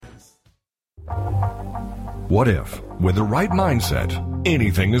What if, with the right mindset,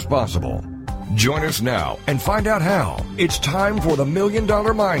 anything is possible? Join us now and find out how. It's time for the $1 Million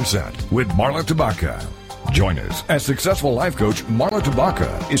Mindset with Marla Tabaka. Join us as successful life coach Marla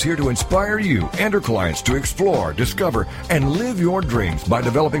Tabaka is here to inspire you and her clients to explore, discover, and live your dreams by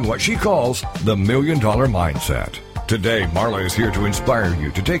developing what she calls the $1 Million Mindset. Today, Marla is here to inspire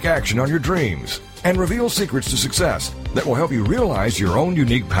you to take action on your dreams and reveal secrets to success that will help you realize your own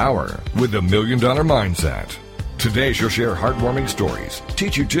unique power with the $1 Million Mindset. Today, she'll share heartwarming stories,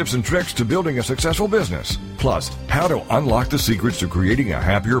 teach you tips and tricks to building a successful business, plus how to unlock the secrets to creating a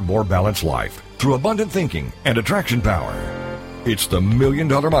happier, more balanced life through abundant thinking and attraction power. It's the $1 Million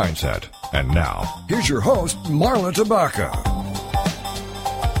Mindset. And now, here's your host, Marla Tabaka.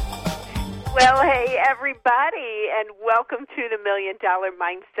 Well, hey, everybody, and welcome to the $1 Million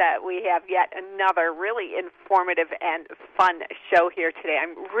Mindset. We have yet another really informative and fun show here today.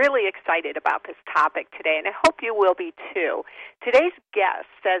 I'm really excited about this topic today, and I hope you will be too. Today's guest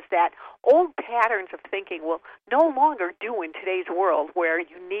says that old patterns of thinking will no longer do in today's world where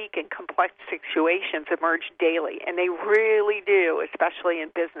unique and complex situations emerge daily, and they really do, especially in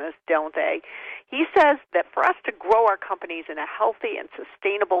business, don't they? He says that for us to grow our companies in a healthy and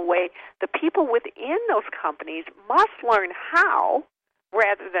sustainable way, the people within those companies must learn how,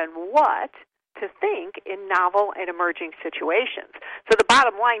 rather than what, to think in novel and emerging situations. So the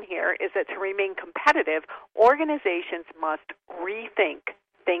bottom line here is that to remain competitive, organizations must rethink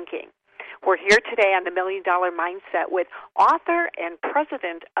thinking. We're here today on the $1 Million Mindset with author and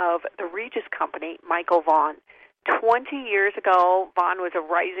president of the Regis Company, Michael Vaughan. 20 years ago, Vaughan was a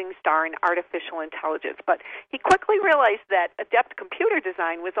rising star in artificial intelligence, but he quickly realized that adept computer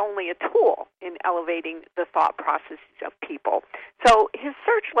design was only a tool in elevating the thought processes of people. So his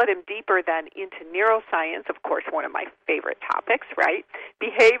search led him deeper then into neuroscience, of course, one of my favorite topics, right?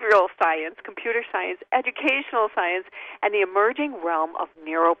 Behavioral science, computer science, educational science, and the emerging realm of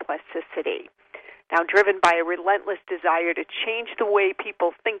neuroplasticity. Now, driven by a relentless desire to change the way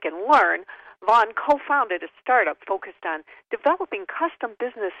people think and learn, Vaughan co-founded a startup focused on developing custom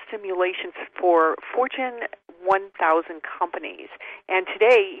business simulations for Fortune 1,000 companies. And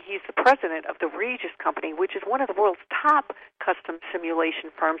today, he's the president of the Regis Company, which is one of the world's top custom simulation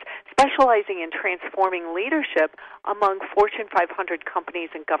firms, specializing in transforming leadership among Fortune 500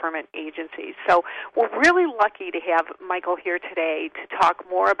 companies and government agencies. So we're really lucky to have Michael here today to talk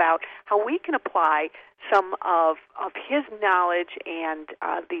more about how we can apply some of his knowledge and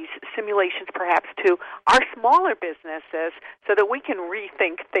these simulations perhaps to our smaller businesses so that we can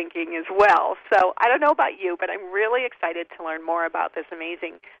rethink thinking as well. So I don't know about you, but I'm really excited to learn more about this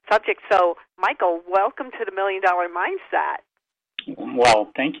amazing subject. So, Michael, welcome to the $1 Million Mindset.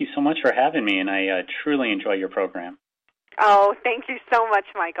 Well, thank you so much for having me, and I truly enjoy your program. Oh, thank you so much,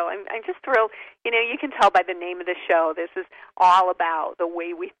 Michael. I'm just thrilled. You know, you can tell by the name of the show, this is all about the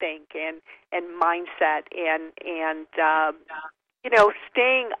way we think and mindset and you know,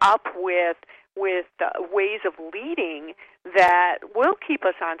 staying up with ways of leading that will keep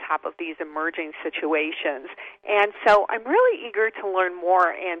us on top of these emerging situations. And so I'm really eager to learn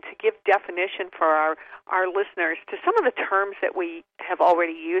more and to give definition for our listeners to some of the terms that we have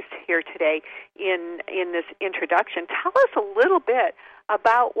already used here today in this introduction. Tell us a little bit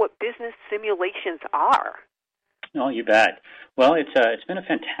about what business simulations are. Oh, you bet. Well, it's been a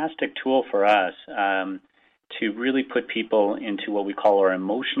fantastic tool for us to really put people into what we call our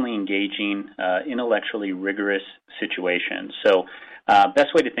emotionally engaging, intellectually rigorous situations. So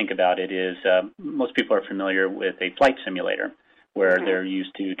best way to think about it is most people are familiar with a flight simulator where they're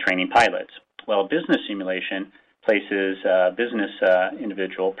used to training pilots. Well, a business simulation places a business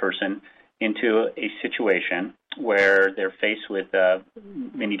individual person into a situation where they're faced with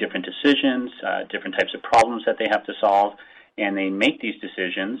many different decisions, different types of problems that they have to solve, and they make these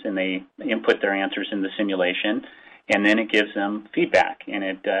decisions, and they input their answers in the simulation, and then it gives them feedback, and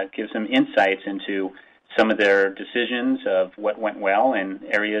it gives them insights into some of their decisions of what went well and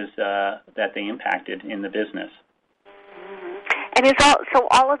areas that they impacted in the business. And so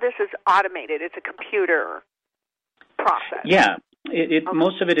all of this is automated. It's a computer process. Yeah.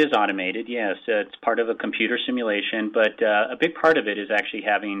 Most of it is automated, yes. It's part of a computer simulation, but a big part of it is actually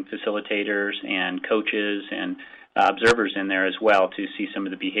having facilitators and coaches and observers in there as well to see some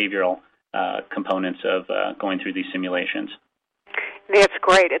of the behavioral components of going through these simulations. That's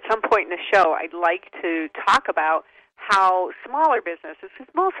great. At some point in the show, I'd like to talk about how smaller businesses,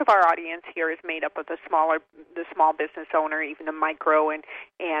 because most of our audience here is made up of the small business owner, even the micro and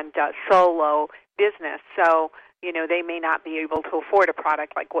solo business. So they may not be able to afford a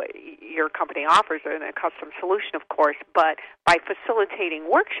product like what your company offers in a custom solution, of course, but by facilitating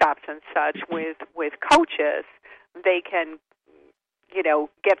workshops and such with coaches, they can,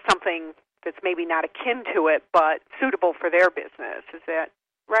 get something that's maybe not akin to it, but suitable for their business. Is that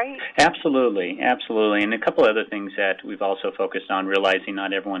right? Absolutely. And a couple other things that we've also focused on, realizing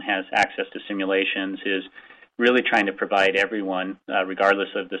not everyone has access to simulations, is really trying to provide everyone, regardless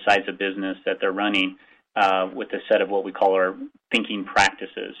of the size of business that they're running, with a set of what we call our thinking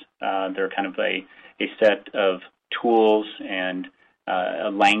practices. They're kind of a set of tools and a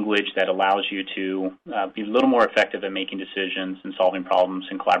language that allows you to be a little more effective at making decisions and solving problems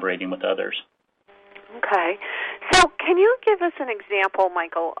and collaborating with others. Okay. So can you give us an example,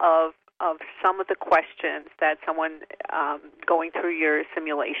 Michael, of some of the questions that someone going through your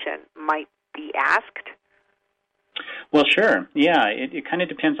simulation might be asked? Well, sure. Yeah, it kind of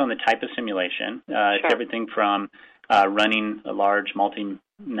depends on the type of simulation. It's everything from running a large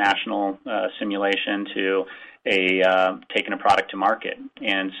multinational simulation to taking a product to market.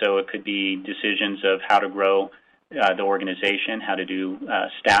 And so it could be decisions of how to grow the organization, how to do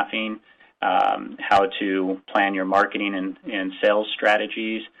staffing, how to plan your marketing and sales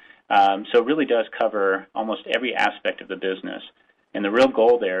strategies. So it really does cover almost every aspect of the business. And the real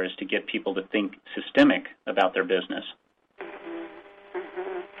goal there is to get people to think systemic about their business. Mm-hmm.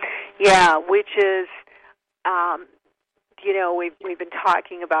 Mm-hmm. Yeah, which is, we've been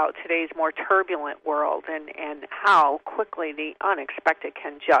talking about today's more turbulent world and how quickly the unexpected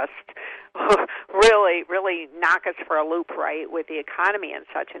can just really, really knock us for a loop, right, with the economy and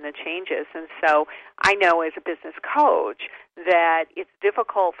such and the changes. And so I know as a business coach that it's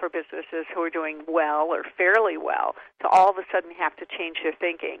difficult for businesses who are doing well or fairly well to all of a sudden have to change their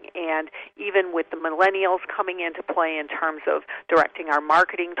thinking. And even with the millennials coming into play in terms of directing our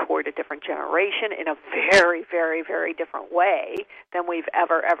marketing toward a different generation in a very, very, very different way than we've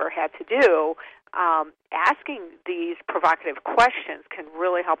ever had to do, asking these provocative questions can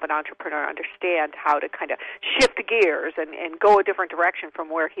really help an entrepreneur understand how to kind of shift the gears and go a different direction from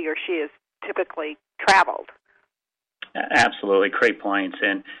where he or she has typically traveled. Absolutely. Great points.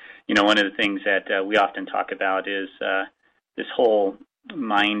 And, one of the things that we often talk about is this whole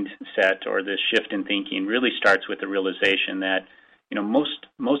mindset or this shift in thinking really starts with the realization that,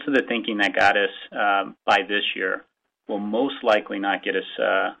 most of the thinking that got us by this year will most likely not get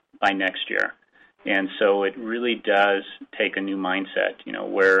us by next year. And so it really does take a new mindset,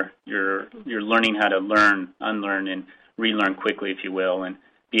 where you're learning how to learn, unlearn, and relearn quickly, if you will, and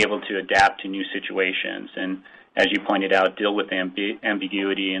be able to adapt to new situations. And as you pointed out, deal with the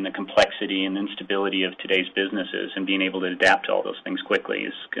ambiguity and the complexity and instability of today's businesses, and being able to adapt to all those things quickly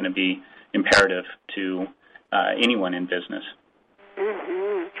is going to be imperative to anyone in business.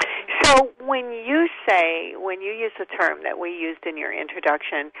 Mm-hmm. So when you use the term that we used in your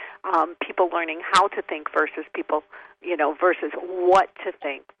introduction, people learning how to think versus people, versus what to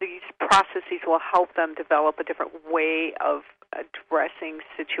think, these processes will help them develop a different way of addressing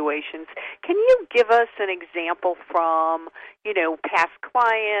situations. Can you give us an example from, past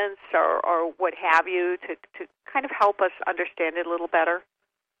clients or what have you to kind of help us understand it a little better?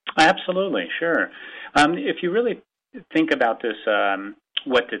 Absolutely, sure. If you really think about this,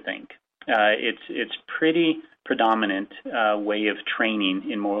 what to think, it's pretty predominant way of training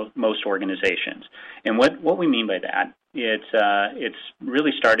in most organizations. And what we mean by that, it's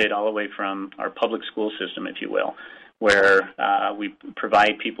really started all the way from our public school system, if you will, where we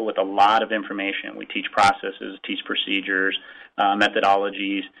provide people with a lot of information. We teach processes, teach procedures,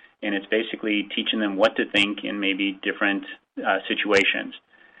 methodologies, and it's basically teaching them what to think in maybe different situations.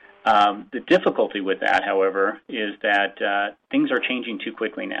 The difficulty with that, however, is that things are changing too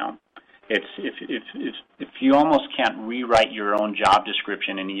quickly now. If you almost can't rewrite your own job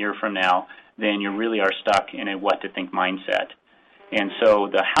description in a year from now, then you really are stuck in a what to think mindset. And so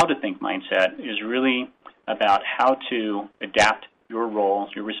the how to think mindset is really about how to adapt your role,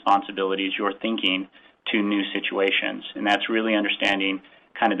 your responsibilities, your thinking to new situations. And that's really understanding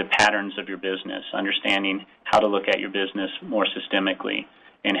kind of the patterns of your business, understanding how to look at your business more systemically,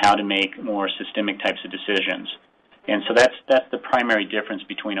 and how to make more systemic types of decisions. And so that's the primary difference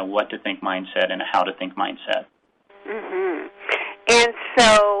between a what to think mindset and a how to think mindset. Mm-hmm. And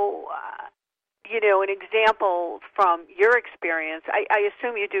so, an example from your experience, I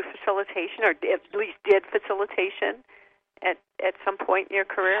assume you do facilitation, or at least did facilitation at some point in your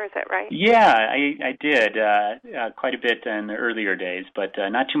career, is that right? Yeah, I did quite a bit in the earlier days, but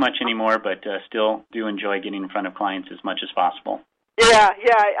not too much anymore, but still do enjoy getting in front of clients as much as possible. Yeah,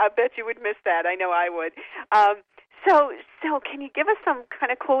 I bet you would miss that. I know I would. So can you give us some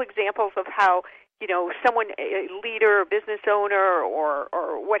kind of cool examples of how someone, a leader, a business owner,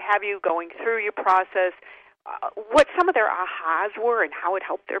 or what have you, going through your process, what some of their ahas were and how it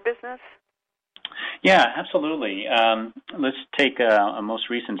helped their business? Yeah, absolutely. Let's take a most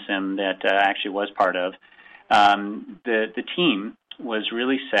recent sim that I actually was part of. The team was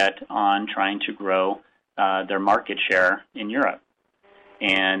really set on trying to grow their market share in Europe.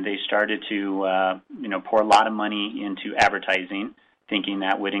 And they started to, pour a lot of money into advertising, thinking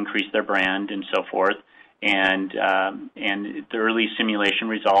that would increase their brand and so forth. And the early simulation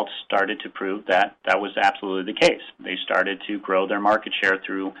results started to prove that that was absolutely the case. They started to grow their market share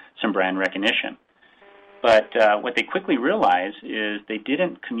through some brand recognition. But what they quickly realized is they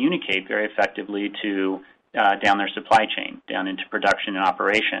didn't communicate very effectively to down their supply chain, down into production and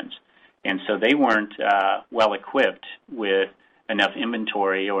operations. And so they weren't well equipped with enough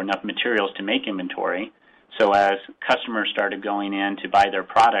inventory or enough materials to make inventory. So as customers started going in to buy their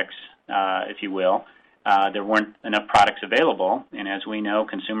products, if you will, there weren't enough products available. And as we know,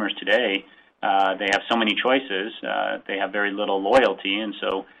 consumers today, they have so many choices, they have very little loyalty, and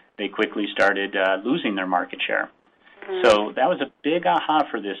so they quickly started losing their market share. Mm-hmm. So that was a big aha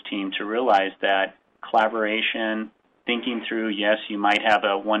for this team to realize that collaboration, thinking through, yes, you might have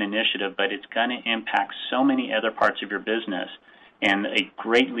one initiative, but it's going to impact so many other parts of your business. And a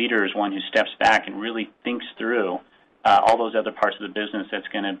great leader is one who steps back and really thinks through all those other parts of the business that's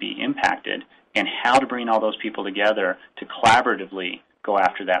going to be impacted and how to bring all those people together to collaboratively go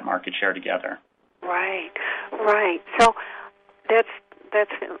after that market share together. Right. So that's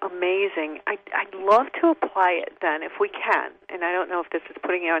amazing. I'd love to apply it then, if we can. And I don't know if this is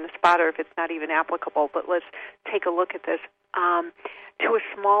putting you on the spot or if it's not even applicable, but let's take a look at this. To a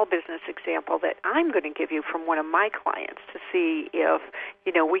small business example that I'm going to give you from one of my clients to see if,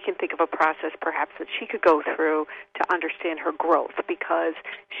 we can think of a process perhaps that she could go through to understand her growth, because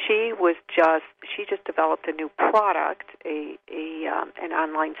she just developed a new product, an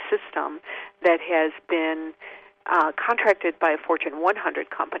online system that has been contracted by a Fortune 100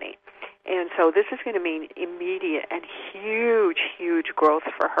 company. And so this is going to mean immediate and huge growth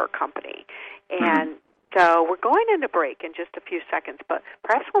for her company. And so we're going into break in just a few seconds, but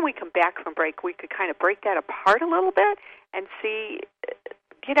perhaps when we come back from break, we could kind of break that apart a little bit and see,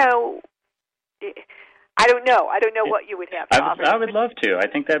 I don't know what you would have to offer. I would love to. I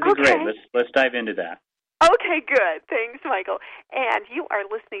think that'd be great. Let's dive into that. Okay, good. Thanks, Michael. And you are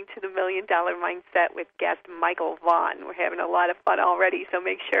listening to The $1 Million Mindset with guest Michael Vaughan. We're having a lot of fun already, so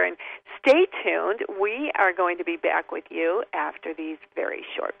make sure and stay tuned. We are going to be back with you after these very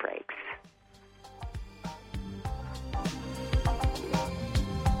short breaks.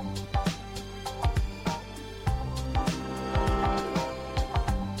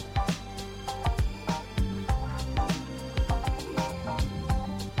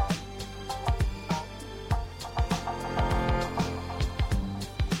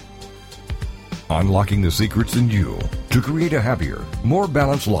 Unlocking the secrets in you to create a happier, more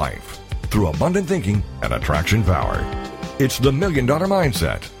balanced life through abundant thinking and attraction power. It's the $1 Million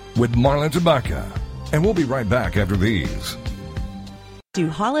Mindset with Marla Tabaka. And we'll be right back after these. Do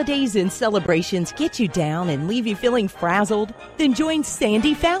holidays and celebrations get you down and leave you feeling frazzled? Then join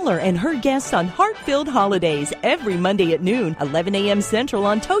Sandy Fowler and her guests on Heart-Filled Holidays every Monday at noon, 11 a.m. Central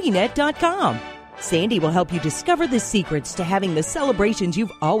on TogiNet.com. Sandy will help you discover the secrets to having the celebrations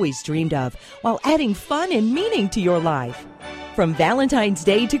you've always dreamed of while adding fun and meaning to your life. From Valentine's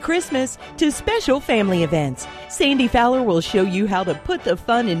Day to Christmas to special family events, Sandy Fowler will show you how to put the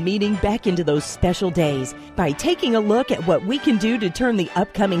fun and meaning back into those special days by taking a look at what we can do to turn the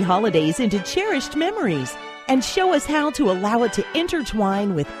upcoming holidays into cherished memories and show us how to allow it to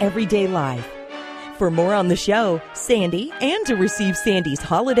intertwine with everyday life. For more on the show, Sandy, and to receive Sandy's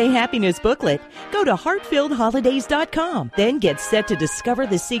Holiday Happiness booklet, go to heartfilledholidays.com. Then get set to discover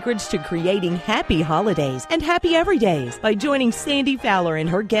the secrets to creating happy holidays and happy everydays by joining Sandy Fowler and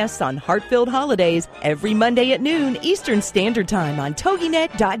her guests on Heart-Filled Holidays every Monday at noon Eastern Standard Time on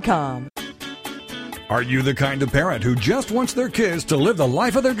TogiNet.com. Are you the kind of parent who just wants their kids to live the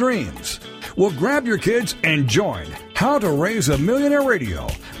life of their dreams? Well, grab your kids and join How to Raise a Millionaire Radio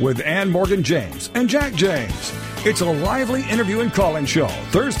with Ann Morgan James and Jack James. It's a lively interview and call-in show,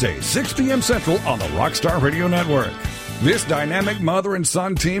 Thursdays, 6 p.m. Central on the Rockstar Radio Network. This dynamic mother and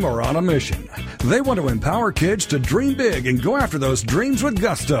son team are on a mission. They want to empower kids to dream big and go after those dreams with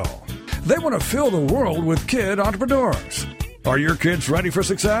gusto. They want to fill the world with kid entrepreneurs. Are your kids ready for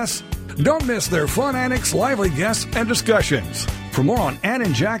success? Don't miss their fun antics, lively guests, and discussions. For more on Ann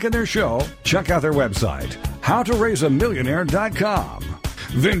and Jack and their show, check out their website, howtoraiseamillionaire.com.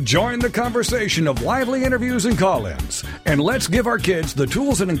 Then join the conversation of lively interviews and call-ins. And let's give our kids the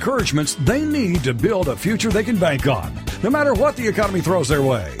tools and encouragements they need to build a future they can bank on, no matter what the economy throws their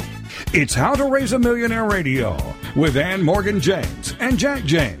way. It's How to Raise a Millionaire Radio with Ann Morgan James and Jack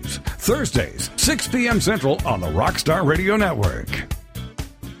James. Thursdays, 6 p.m. Central on the Rockstar Radio Network.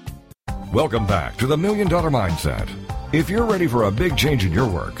 Welcome back to the $1 Million Mindset. If you're ready for a big change in your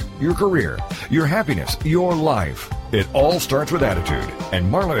work, your career, your happiness, your life, it all starts with attitude, and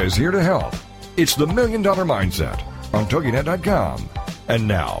Marla is here to help. It's the $1 Million Mindset on TogiNet.com. And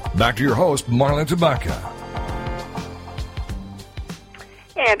now, back to your host, Marla Tabaka.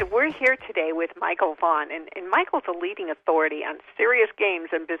 And we're here today with Michael Vaughan, and Michael's a leading authority on serious games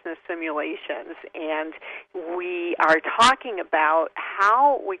and business simulations, and we are talking about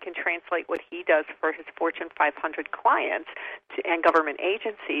how we can translate what he does for his Fortune 500 clients and government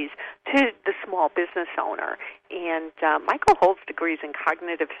agencies to the small business owner. And Michael holds degrees in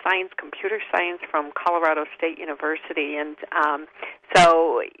cognitive science, computer science from Colorado State University, and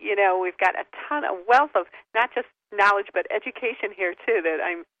so, we've got a ton of wealth of not just knowledge but education here, too, that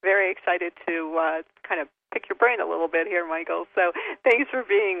I'm very excited to kind of pick your brain a little bit here, Michael. So thanks for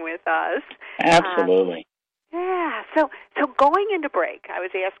being with us. Absolutely. Yeah, so going into break, I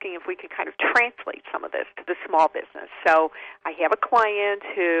was asking if we could kind of translate some of this to the small business. So I have a client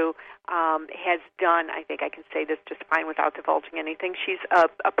who has done, I think I can say this just fine without divulging anything, she's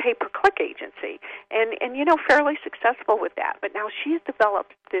a pay-per-click agency, and fairly successful with that. But now she's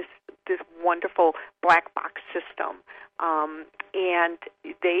developed this wonderful black box system, and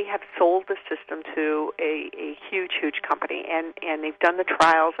they have sold the system to a huge company, and they've done the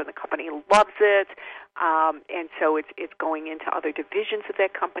trials, and the company loves it, and so it's going into other divisions of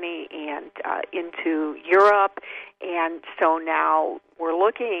that company and into Europe, and so now we're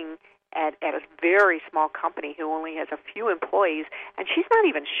looking at a very small company who only has a few employees, and she's not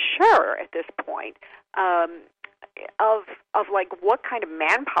even sure at this point of like what kind of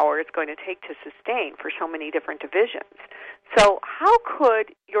manpower it's going to take to sustain for so many different divisions. So how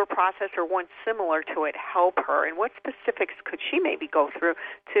could your process or one similar to it help her, and what specifics could she maybe go through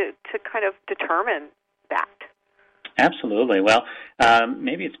to kind of determine that? Absolutely. Well,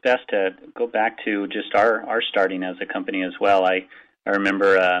 maybe it's best to go back to just our starting as a company as well. I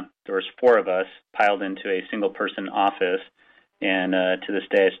remember there was 4 of us piled into a single-person office, and to this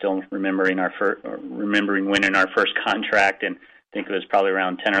day, I still remembering winning our first contract, and I think it was probably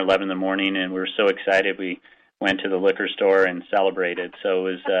around 10 or 11 in the morning, and we were so excited we went to the liquor store and celebrated. So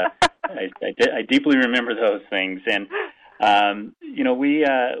it was I deeply remember those things, and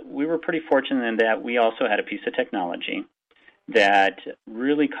we were pretty fortunate in that we also had a piece of technology that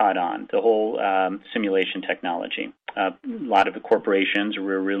really caught on, the whole simulation technology. A lot of the corporations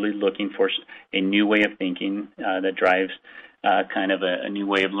were really looking for a new way of thinking that drives kind of a new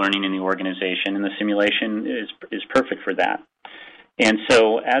way of learning in the organization, and the simulation is perfect for that. And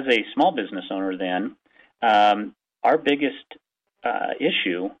so as a small business owner then, our biggest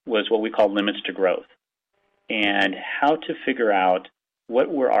issue was what we call limits to growth, and how to figure out what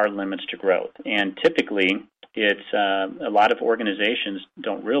were our limits to growth. And typically, it's a lot of organizations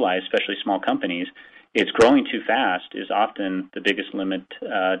don't realize, especially small companies, it's growing too fast is often the biggest limit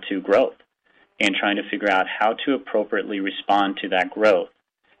to growth, and trying to figure out how to appropriately respond to that growth.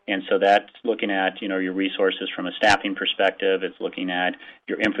 And so that's looking at, your resources from a staffing perspective. It's looking at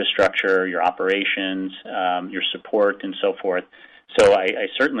your infrastructure, your operations, your support, and so forth. So I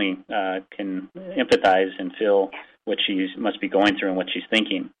certainly can empathize and feel what she must be going through and what she's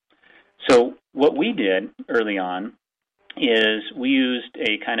thinking. So what we did early on is we used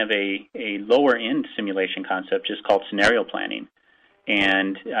a kind of a lower-end simulation concept just called scenario planning.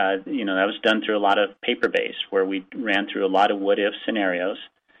 And, that was done through a lot of paper-based, where we ran through a lot of what-if scenarios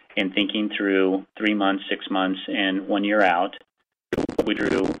and thinking through 3 months, 6 months, and 1 year out, what would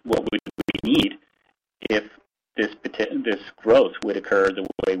we need if this growth would occur the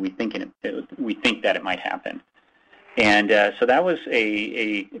way we think that it might happen. And so that was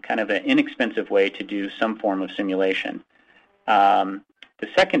a kind of an inexpensive way to do some form of simulation. The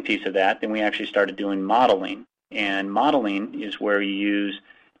second piece of that, then we actually started doing modeling. And modeling is where you use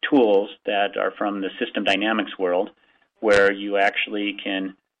tools that are from the system dynamics world, where you actually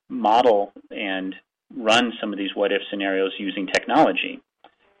can model and run some of these what-if scenarios using technology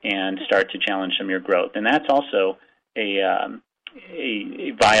and start to challenge some of your growth. And that's also a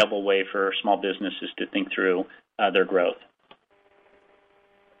viable way for small businesses to think through their growth.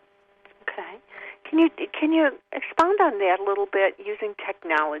 Okay. Can you expound on that a little bit using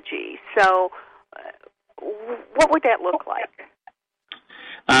technology? So what would that look like?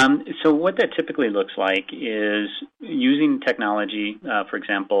 So what that typically looks like is using technology, for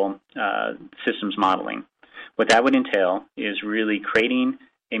example, systems modeling. What that would entail is really creating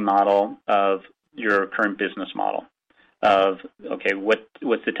a model of your current business model of, okay, what's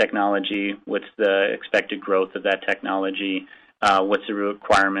the technology, what's the expected growth of that technology, what's the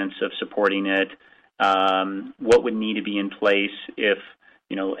requirements of supporting it, what would need to be in place if,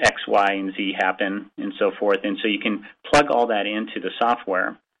 X, Y, and Z happen, and so forth. And so you can plug all that into the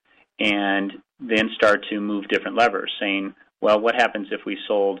software and then start to move different levers, saying, well, what happens if we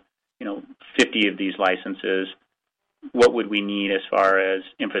sold, 50 of these licenses? What would we need as far as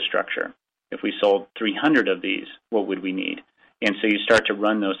infrastructure? If we sold 300 of these, what would we need? And so you start to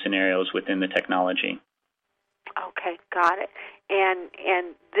run those scenarios within the technology. Okay, got it.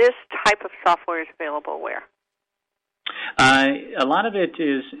 And this type of software is available where? A lot of it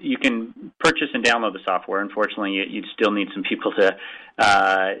is you can purchase and download the software. Unfortunately, you'd still need some people to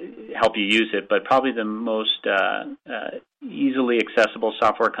help you use it, but probably the most easily accessible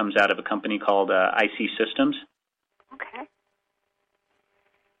software comes out of a company called IC Systems. Okay.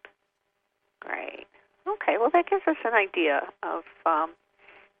 Great. Okay, well, that gives us an idea of,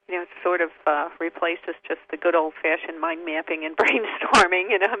 it sort of replaces just the good old-fashioned mind mapping and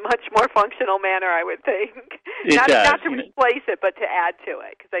brainstorming in a much more functional manner, I would think. It does. Not to replace it, but to add to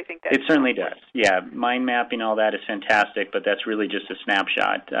it, because I think that's... It certainly does. Yeah, mind mapping, all that is fantastic, but that's really just a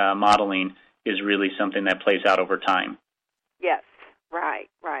snapshot. Modeling is really something that plays out over time. Yes, right.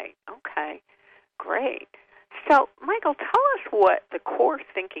 Okay, great. So, Michael, tell us what the core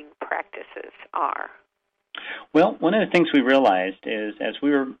thinking practices are. Well, one of the things we realized is as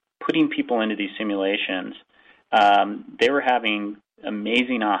we were putting people into these simulations, they were having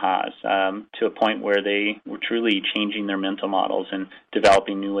amazing ahas to a point where they were truly changing their mental models and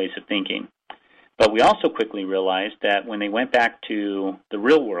developing new ways of thinking. But we also quickly realized that when they went back to the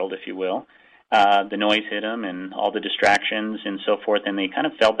real world, if you will, the noise hit them and all the distractions and so forth, and they kind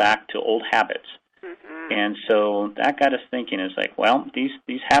of fell back to old habits. And so that got us thinking, is like, well,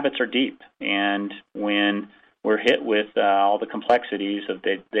 these habits are deep, and when we're hit with all the complexities of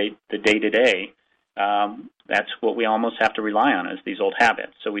the day-to-day, that's what we almost have to rely on, is these old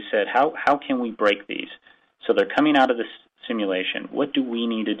habits. So we said, how can we break these? So they're coming out of this simulation. What do we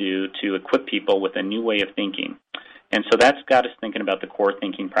need to do to equip people with a new way of thinking? And so that's got us thinking about the core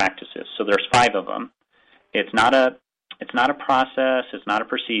thinking practices. So there's 5 of them. It's not a process. It's not a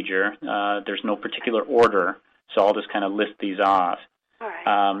procedure. There's no particular order, so I'll just kind of list these off. All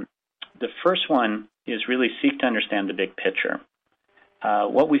right. The first one is really seek to understand the big picture.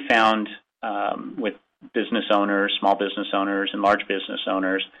 What we found with business owners, small business owners, and large business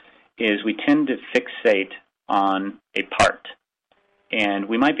owners is we tend to fixate on a part. And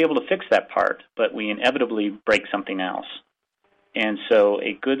we might be able to fix that part, but we inevitably break something else. And so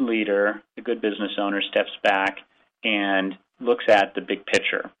a good leader, a good business owner steps back and looks at the big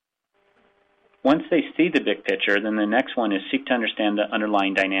picture. Once they see the big picture, then the next one is seek to understand the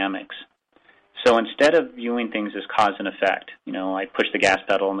underlying dynamics. So instead of viewing things as cause and effect, I push the gas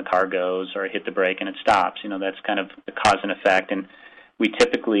pedal and the car goes, or I hit the brake and it stops, that's kind of the cause and effect. And we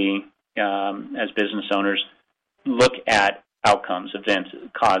typically, as business owners, look at outcomes, events,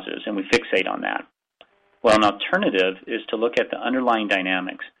 causes, and we fixate on that. Well, an alternative is to look at the underlying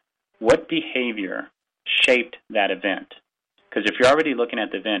dynamics. What behavior shaped that event? Because if you're already looking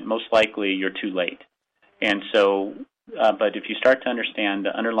at the event, most likely you're too late. And so, but if you start to understand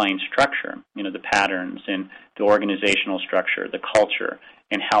the underlying structure, the patterns and the organizational structure, the culture,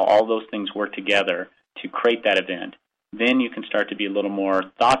 and how all those things work together to create that event, then you can start to be a little more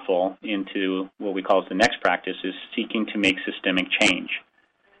thoughtful into what we call the next practice, is seeking to make systemic change.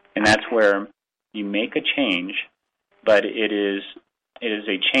 And that's where you make a change, but it is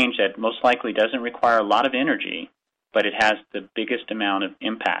a change that most likely doesn't require a lot of energy, but it has the biggest amount of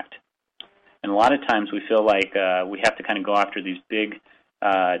impact. And a lot of times we feel like we have to kind of go after these big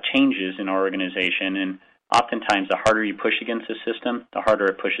changes in our organization, and oftentimes the harder you push against the system, the harder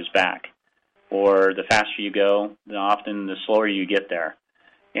it pushes back. Or the faster you go, often the slower you get there.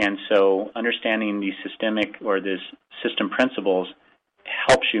 And so understanding these systemic or these system principles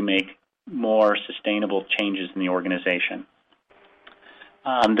helps you make more sustainable changes in the organization.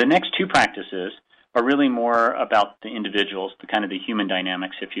 The next 2 practices are really more about the individuals, the kind of the human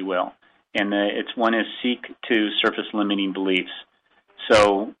dynamics, if you will. And one is seek to surface limiting beliefs.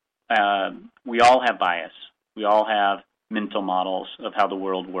 So we all have bias. We all have mental models of how the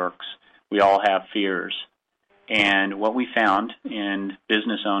world works. We all have fears. And what we found in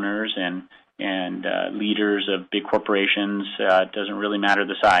business owners and leaders of big corporations, it doesn't really matter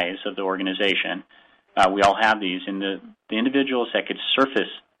the size of the organization, We all have these, and the individuals that could surface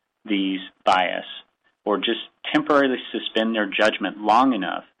these bias or just temporarily suspend their judgment long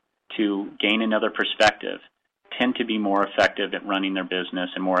enough to gain another perspective tend to be more effective at running their business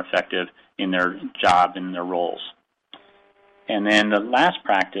and more effective in their job and their roles. And then the last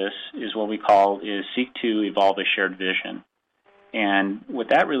practice is what we call is seek to evolve a shared vision. And what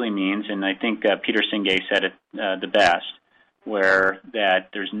that really means, and I think Peter Senge said it the best, where that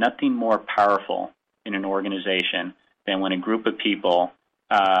there's nothing more powerful in an organization than when a group of people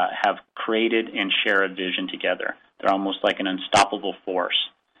have created and share a vision together. They're almost like an unstoppable force.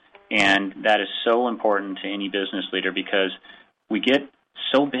 And that is so important to any business leader because we get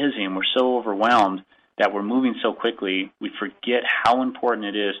so busy and we're so overwhelmed that we're moving so quickly, we forget how important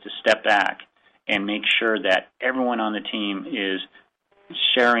it is to step back and make sure that everyone on the team is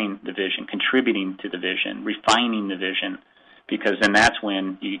sharing the vision, contributing to the vision, refining the vision, because then that's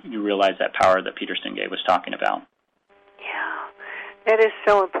when you realize that power that Peter Senge was talking about. Yeah, it is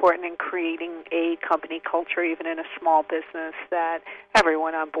so important in creating a company culture, even in a small business, that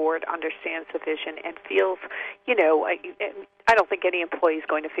everyone on board understands the vision and feels, I don't think any employee is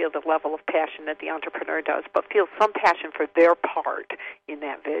going to feel the level of passion that the entrepreneur does, but feels some passion for their part in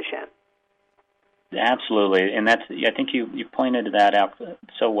that vision. Absolutely, and I think you pointed that out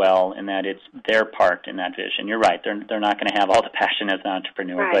so well, in that it's their part in that vision. You're right; they're not going to have all the passion as an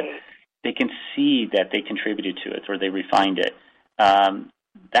entrepreneur, right. But they can see that they contributed to it or they refined it.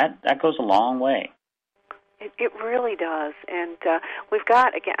 That goes a long way. It really does, and we've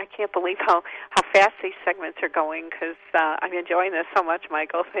got, again, I can't believe how fast these segments are going because I'm enjoying this so much,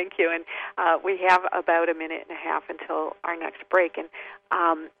 Michael. Thank you. And we have about a minute and a half until our next break, and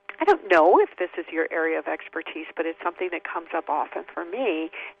I don't know if this is your area of expertise, but it's something that comes up often for me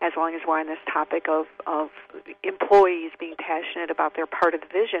as long as we're on this topic of employees being passionate about their part of the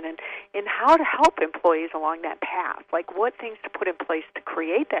vision and how to help employees along that path, like what things to put in place to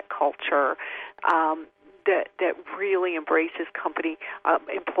create that culture that really embraces company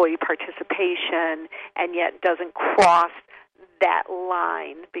employee participation and yet doesn't cross that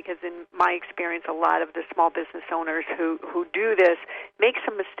line, because in my experience, a lot of the small business owners who do this make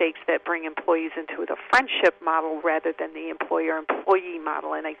some mistakes that bring employees into the friendship model rather than the employer-employee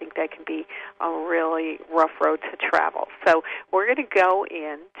model, and I think that can be a really rough road to travel. So we're going to go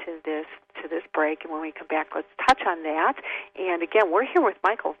into this break, and when we come back, let's touch on that. And again, we're here with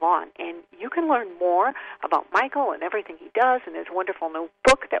Michael Vaughan, and you can learn more about Michael and everything he does and his wonderful new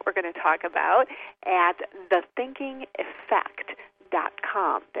book that we're going to talk about at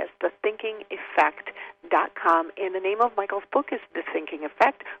thethinkingeffect.com. That's thethinkingeffect.com. And the name of Michael's book is The Thinking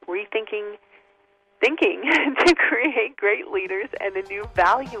Effect, Rethinking Thinking to Create Great Leaders and the New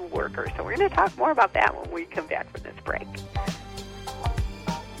Value Worker. So we're going to talk more about that when we come back from this break.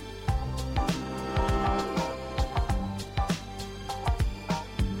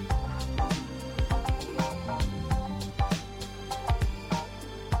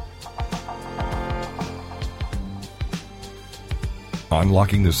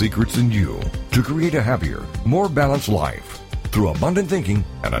 Unlocking the secrets in you to create a happier, more balanced life through abundant thinking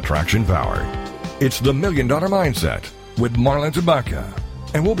and attraction power. It's the $1 Million Mindset with Marla Tabaka.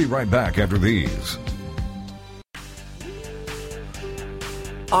 And we'll be right back after these.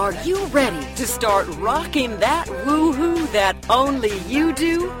 Are you ready to start rocking that woo-hoo that only you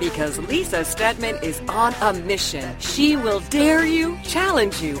do? Because Lisa Steadman is on a mission. She will dare you,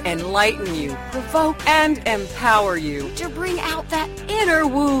 challenge you, enlighten you, provoke, and empower you to bring out that inner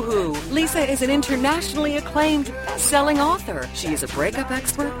woo-hoo. Lisa is an internationally acclaimed best-selling author. She is a breakup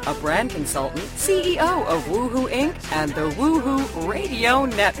expert, a brand consultant, CEO of Woohoo Inc. and the Woohoo Radio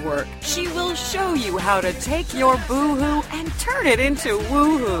Network. She will show you how to take your boo-hoo and turn it into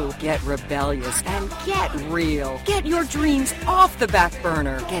woo-hoo. Get rebellious and get real. Get your dreams off the back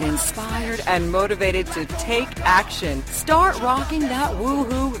burner. Get inspired and motivated to take action. Start rocking that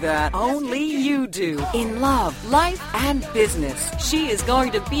woohoo that only you do in love, life, and business. She is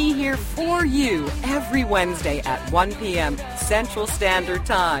going to be here for you every Wednesday at 1 p.m. Central Standard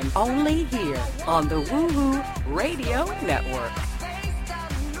Time. Only here on the Woohoo Radio Network.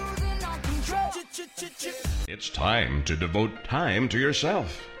 It's time to devote time to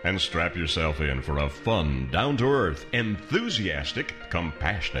yourself and strap yourself in for a fun, down-to-earth, enthusiastic,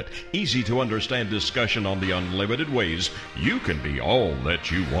 compassionate, easy-to-understand discussion on the unlimited ways you can be all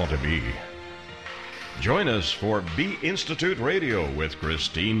that you want to be. Join us for Be Institute Radio with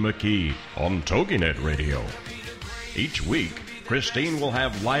Christine McKee on TogiNet Radio. Each week, Christine will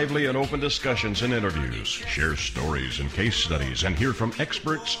have lively and open discussions and interviews, share stories and case studies, and hear from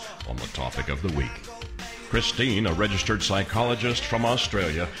experts on the topic of the week. Christine, a registered psychologist from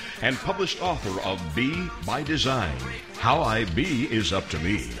Australia and published author of Be by Design, How I Be Is Up to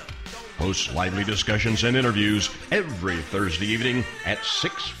Me. Hosts lively discussions and interviews every Thursday evening at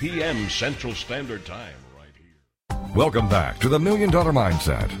 6 p.m. Central Standard Time. Welcome back to the $1 Million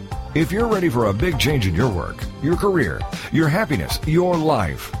Mindset. If you're ready for a big change in your work, your career, your happiness, your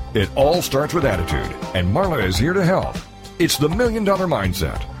life, it all starts with attitude, and Marla is here to help. It's the $1 Million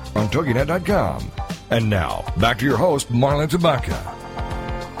Mindset on TogiNet.com. And now, back to your host, Marla Tabaka.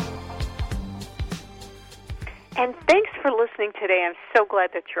 And thanks for listening today. I'm so glad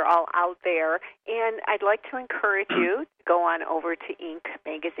that you're all out there. And I'd like to encourage you to go on over to Inc.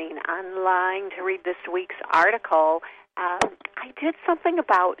 Magazine online to read this week's article. I did something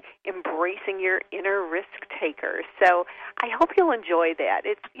about embracing your inner risk taker. So I hope you'll enjoy that.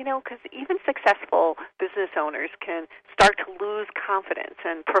 It's, because even successful business owners can start to lose confidence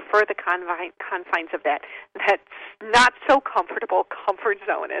and prefer the confines of that not so comfortable comfort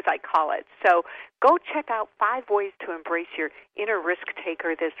zone, as I call it. So go check out 5 ways to embrace your inner risk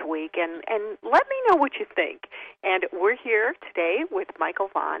taker this week, and let me know what you think. And we're here today with Michael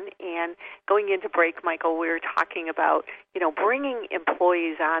Vaughan, and going into break, Michael, we were talking about, bringing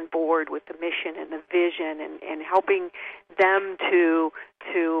employees on board with the mission and the vision and helping them to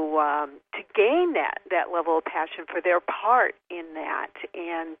gain that level of passion for their part in that,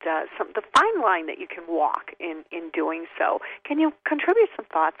 and the fine line that you can walk in doing so. Can you contribute some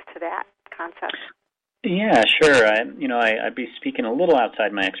thoughts to that concept? Yeah, sure. I'd be speaking a little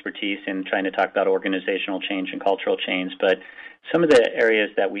outside my expertise in trying to talk about organizational change and cultural change, but some of the areas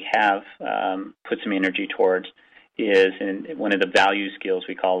that we have put some energy towards is, and one of the value skills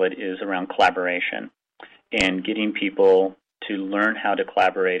we call it, is around collaboration and getting people to learn how to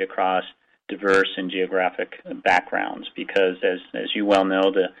collaborate across diverse and geographic backgrounds, because as you well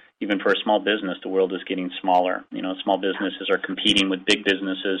know, even for a small business, the world is getting smaller. Small businesses are competing with big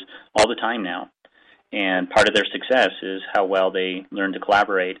businesses all the time now. And part of their success is how well they learn to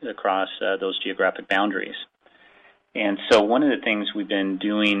collaborate across those geographic boundaries. And so one of the things we've been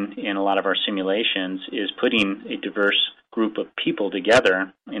doing in a lot of our simulations is putting a diverse group of people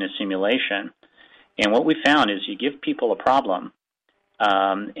together in a simulation. And what we found is you give people a problem,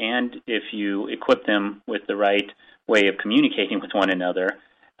 and if you equip them with the right way of communicating with one another,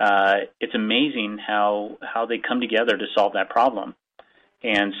 it's amazing how they come together to solve that problem.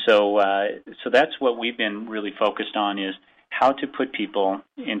 And so that's what we've been really focused on, is how to put people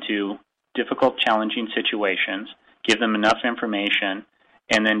into difficult, challenging situations, give them enough information,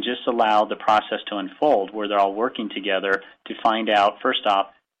 and then just allow the process to unfold where they're all working together to find out, first off,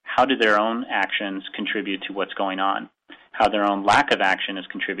 how do their own actions contribute to what's going on, how their own lack of action is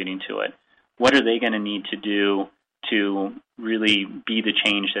contributing to it, what are they going to need to do to really be the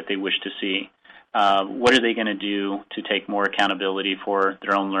change that they wish to see. What are they going to do to take more accountability for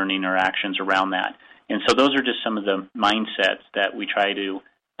their own learning or actions around that? And so those are just some of the mindsets that we try to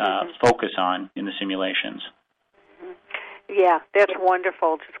focus on in the simulations. Yeah, that's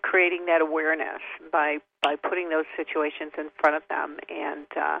wonderful, just creating that awareness by putting those situations in front of them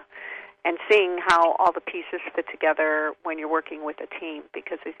and seeing how all the pieces fit together when you're working with a team,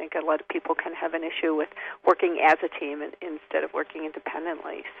 because I think a lot of people can have an issue with working as a team instead of working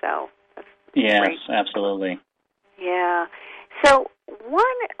independently. So yes, great. Absolutely. Yeah. So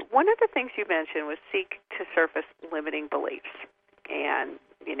one of the things you mentioned was seek to surface limiting beliefs, and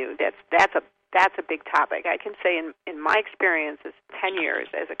that's a big topic. I can say in my experience as 10 years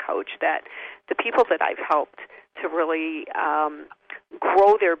as a coach that the people that I've helped to really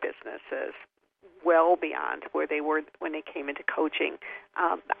grow their businesses well beyond where they were when they came into coaching,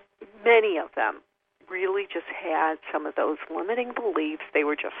 many of them really just had some of those limiting beliefs. They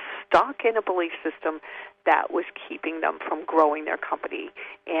were just stuck in a belief system that was keeping them from growing their company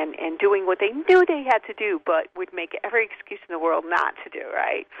and doing what they knew they had to do, but would make every excuse in the world not to do,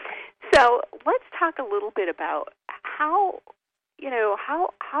 right? So let's talk a little bit about how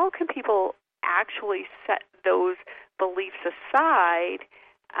can people actually set those beliefs aside,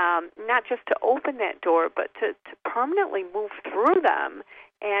 not just to open that door, but to permanently move through them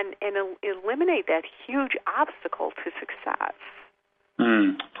and eliminate that huge obstacle to success.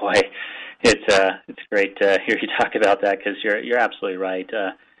 Boy, it's great to hear you talk about that, because you're absolutely right.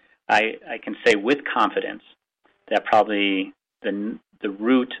 I can say with confidence that probably the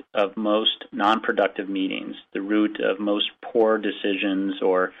root of most non-productive meetings, the root of most poor decisions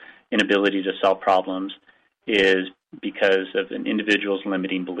or inability to solve problems, is because of an individual's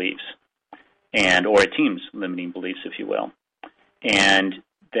limiting beliefs, or a team's limiting beliefs, if you will. And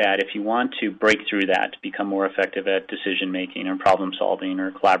that if you want to break through that, to become more effective at decision-making or problem-solving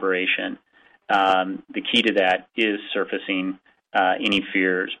or collaboration, the key to that is surfacing any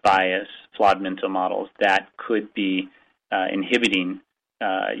fears, bias, flawed mental models that could be inhibiting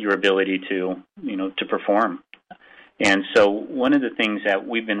your ability to perform. And so one of the things that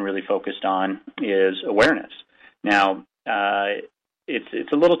we've been really focused on is awareness. Now,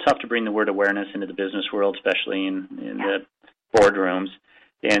 it's a little tough to bring the word awareness into the business world, especially in the boardrooms.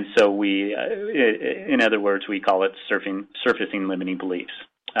 And so we, in other words, we call it surfacing limiting beliefs.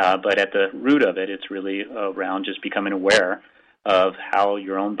 But at the root of it, it's really around just becoming aware of how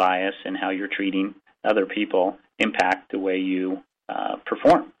your own bias and how you're treating other people impact the way you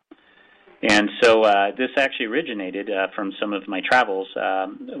perform. And so this actually originated from some of my travels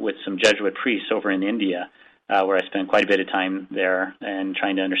with some Jesuit priests over in India, where I spent quite a bit of time there and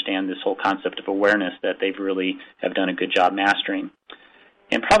trying to understand this whole concept of awareness that they've really have done a good job mastering.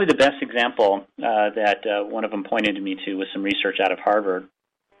 And probably the best example that one of them pointed me to was some research out of Harvard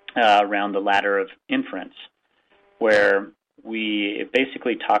around the ladder of inference, where it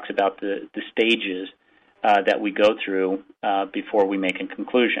basically talks about the stages that we go through before we make a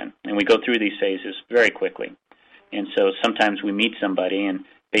conclusion. And we go through these phases very quickly. And so sometimes we meet somebody, and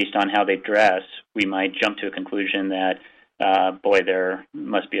based on how they dress, we might jump to a conclusion that, boy, there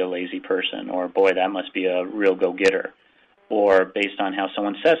must be a lazy person, or boy, that must be a real go-getter. Or based on how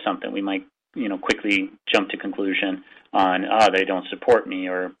someone says something, we might quickly jump to conclusion on, they don't support me,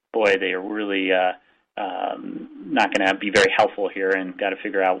 or boy, they are really not going to be very helpful here, and got to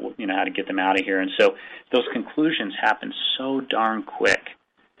figure out how to get them out of here. And so those conclusions happen so darn quick.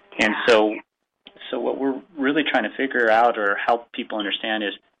 And so what we're really trying to figure out or help people understand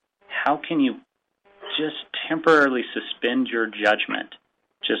is, how can you just temporarily suspend your judgment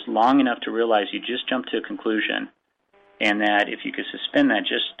just long enough to realize you just jumped to a conclusion, and that if you could suspend that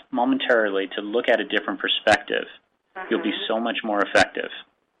just momentarily to look at a different perspective, you'll be so much more effective.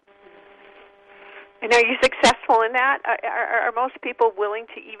 And are you successful in that? Are most people willing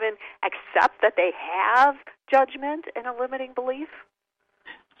to even accept that they have judgment and a limiting belief?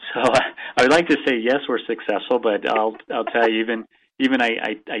 So I would like to say yes, we're successful, but I'll tell you, even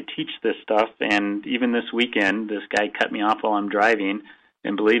I teach this stuff, and even this weekend, this guy cut me off while I'm driving,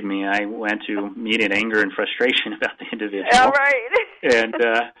 and believe me, I went to immediate anger and frustration about the individual. All right. And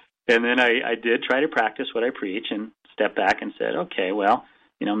then I did try to practice what I preach and step back and said, okay, well,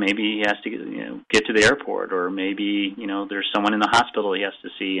 maybe he has to get to the airport, or maybe there's someone in the hospital he has to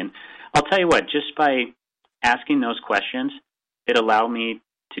see. And I'll tell you what, just by asking those questions, it allowed me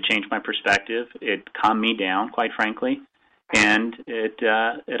to change my perspective. It calmed me down, quite frankly, and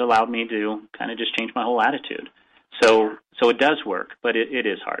it allowed me to kind of just change my whole attitude. So it does work, but it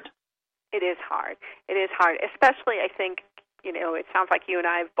is hard. It is hard. It is hard, especially, I think, it sounds like you and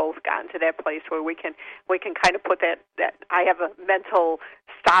I have both gotten to that place where we can kind of put that I have a mental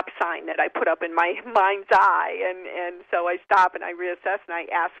stop sign that I put up in my mind's eye, and so I stop and I reassess and I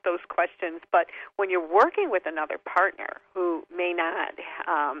ask those questions. But when you're working with another partner who may not,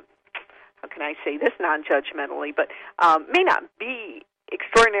 how can I say this non-judgmentally, but may not be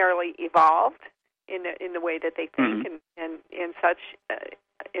extraordinarily evolved in the way that they think and such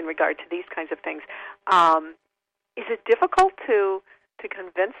in regard to these kinds of things, is it difficult to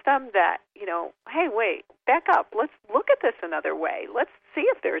convince them that, hey, wait, back up, let's look at this another way, let's see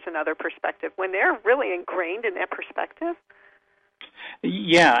if there's another perspective, when they're really ingrained in that perspective?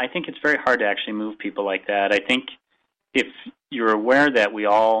 Yeah, I think it's very hard to actually move people like that. I think if you're aware that we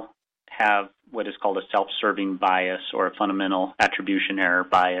all have what is called a self-serving bias, or a fundamental attribution error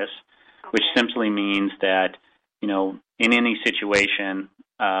bias, which simply means that, in any situation,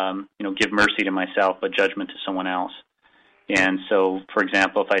 give mercy to myself, but judgment to someone else. And so, for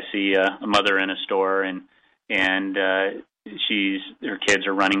example, if I see a mother in a store and her kids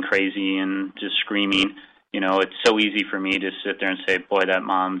are running crazy and just screaming, it's so easy for me to sit there and say, boy, that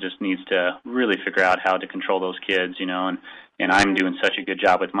mom just needs to really figure out how to control those kids, and I'm doing such a good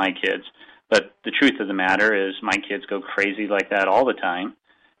job with my kids. But the truth of the matter is, my kids go crazy like that all the time.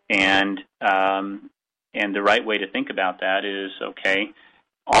 And the right way to think about that is, okay,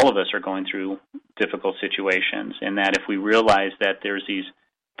 all of us are going through difficult situations, and that if we realize that there's these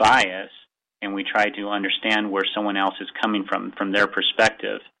bias and we try to understand where someone else is coming from their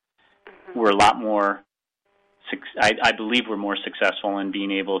perspective, we're a lot more, I believe we're more successful in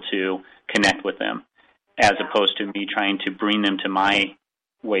being able to connect with them, as opposed to me trying to bring them to my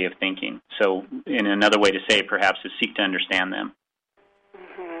way of thinking. So in another way to say it, perhaps, is seek to understand them.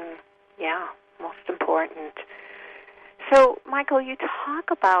 Yeah, most important. So, Michael, you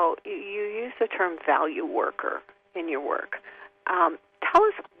talk about, you use the term value worker in your work. Tell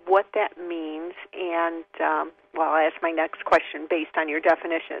us what that means, and Well, I'll ask my next question based on your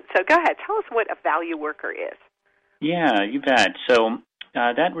definition. So go ahead. Tell us what a value worker is. Yeah, you bet. So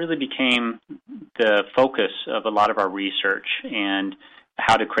that really became the focus of a lot of our research and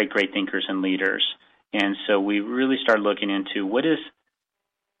how to create great thinkers and leaders. And so we really started looking into what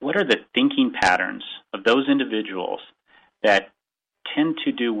are the thinking patterns of those individuals that tend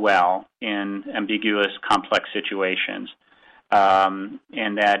to do well in ambiguous, complex situations, and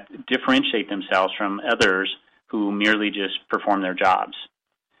that differentiate themselves from others who merely just perform their jobs.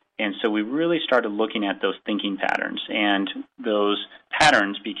 And so we really started looking at those thinking patterns, and those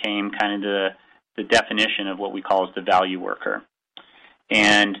patterns became kind of the definition of what we call as the value worker.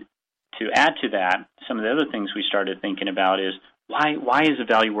 And to add to that, some of the other things we started thinking about is why is a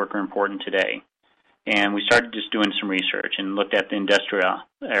value worker important today? And we started just doing some research and looked at the industrial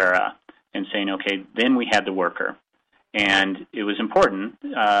era and saying, okay, then we had the worker. And it was important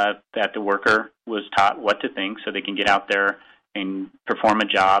that the worker was taught what to think so they can get out there and perform a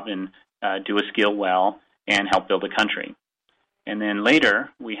job and do a skill well and help build a country. And then later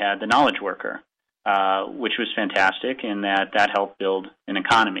we had the knowledge worker, which was fantastic in that helped build an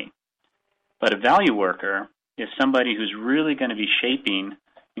economy. But a value worker is somebody who's really going to be shaping,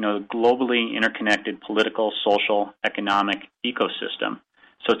 the globally interconnected political, social, economic ecosystem.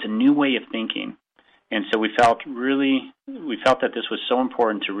 So it's a new way of thinking. And so we felt that this was so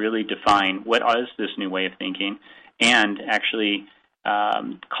important to really define what is this new way of thinking and actually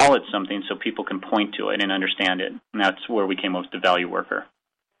call it something so people can point to it and understand it. And that's where we came up with the value worker.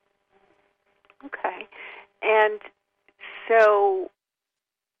 Okay. And so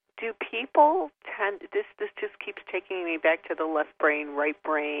do people tend, this just keeps taking me back to the left brain, right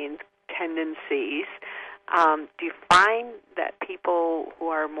brain tendencies. Do you find that people who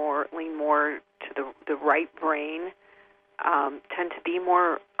are lean more to the right brain tend to be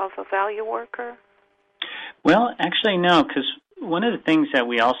more of a value worker? Well, actually, no, because one of the things that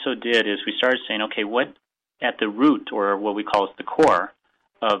we also did is we started saying, okay, what at the root, or what we call as the core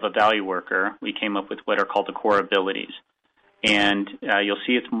of a value worker, we came up with what are called the core abilities. And you'll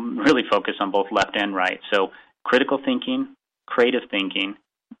see it's really focused on both left and right. So critical thinking, creative thinking,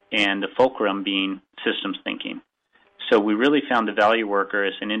 and the fulcrum being systems thinking. So we really found the value worker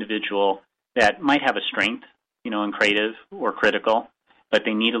as an individual that might have a strength, in creative or critical, but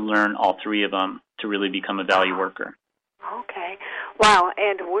they need to learn all three of them to really become a value worker. Okay. Wow.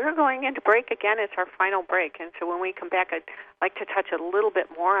 And we're going into break again. It's our final break. And so when we come back, I'd like to touch a little bit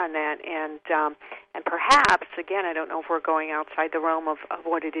more on that. And perhaps, again, I don't know if we're going outside the realm of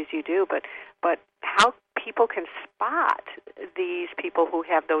what it is you do, but how people can spot these people who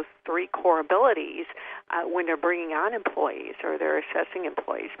have those three core abilities when they're bringing on employees or they're assessing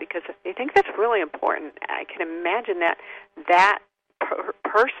employees, because I think that's really important. I can imagine that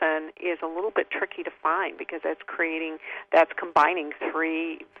person is a little bit tricky to find because that's combining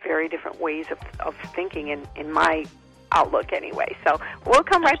three very different ways of thinking in my outlook anyway. So we'll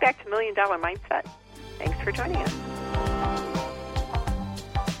come right back to $1 Million Mindset. Thanks for joining us.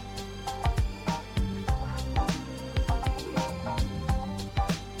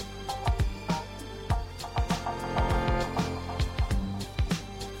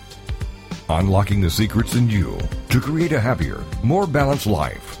 Unlocking the secrets in you to create a happier, more balanced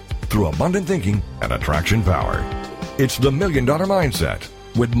life through abundant thinking and attraction power. It's the $1 Million Mindset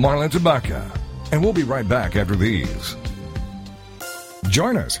with Marla Tabaka. And we'll be right back after these.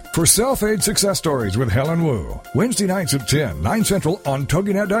 Join us for Self-Aid Success Stories with Helen Wu, Wednesday nights at 10, 9 Central on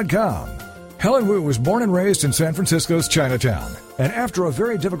TogiNet.com. Helen Wu was born and raised in San Francisco's Chinatown, and after a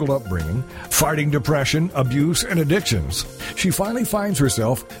very difficult upbringing, fighting depression, abuse, and addictions, she finally finds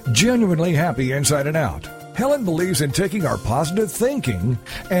herself genuinely happy inside and out. Helen believes in taking our positive thinking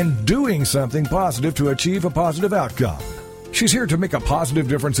and doing something positive to achieve a positive outcome. She's here to make a positive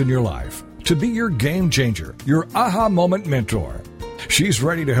difference in your life, to be your game changer, your aha moment mentor. She's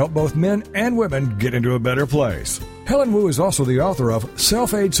ready to help both men and women get into a better place. Helen Wu is also the author of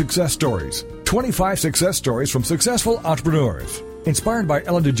Self-Aid Success Stories, 25 success stories from successful entrepreneurs. Inspired by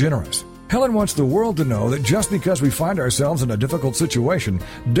Ellen DeGeneres, Helen wants the world to know that just because we find ourselves in a difficult situation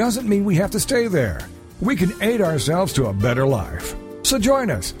doesn't mean we have to stay there. We can aid ourselves to a better life. So join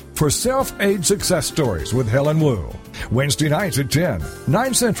us for Self-Aid Success Stories with Helen Wu, Wednesday nights at 10,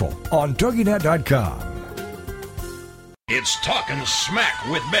 9 Central on TogiNet.com. It's Talkin' Smack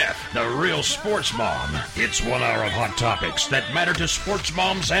with Beth, the real sports mom. It's 1 hour of hot topics that matter to sports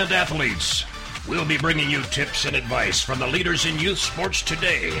moms and athletes. We'll be bringing you tips and advice from the leaders in youth sports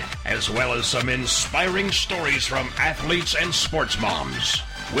today, as well as some inspiring stories from athletes and sports moms.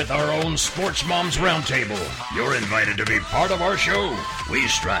 with our own Sports Moms Roundtable. You're invited to be part of our show. We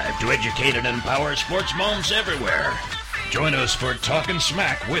strive to educate and empower sports moms everywhere. Join us for Talkin'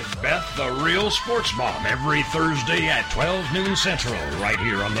 Smack with Beth, the real sports mom, every Thursday at 12 noon Central, right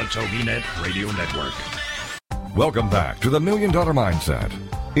here on the TogiNet Radio Network. Welcome back to the $1 Million Mindset.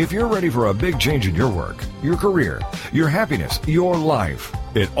 If you're ready for a big change in your work, your career, your happiness, your life,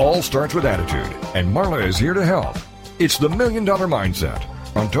 it all starts with attitude, and Marla is here to help. It's the $1 Million Mindset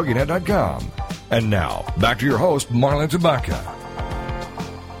on TogiNet.com. And now, back to your host, Marla Tabaka.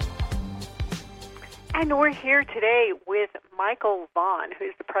 And we're here today with Michael Vaughan,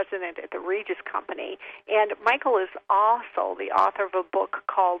 who's the president at the Regis Company. And Michael is also the author of a book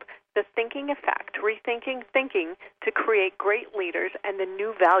called The Thinking Effect, Rethinking Thinking to Create Great Leaders and the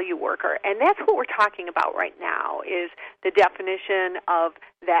New Value Worker. And that's what we're talking about right now, is the definition of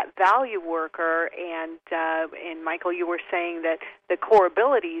that value worker. And Michael, you were saying that the core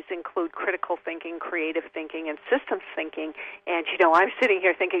abilities include critical thinking, creative thinking, and systems thinking. And, I'm sitting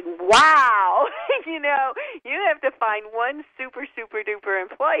here thinking, wow, you have to find one super, super duper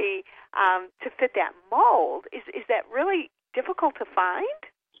employee to fit that mold. Is that really difficult to find?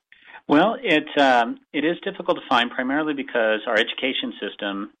 Well, it is difficult to find primarily because our education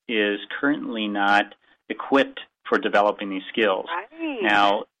system is currently not equipped for developing these skills. Right.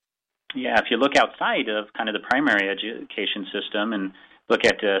 Now, if you look outside of kind of the primary education system and look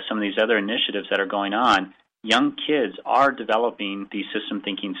at some of these other initiatives that are going on, young kids are developing these system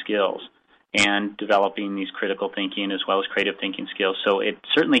thinking skills and developing these critical thinking as well as creative thinking skills. So it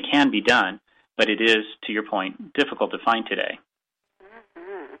certainly can be done, but it is, to your point, difficult to find today.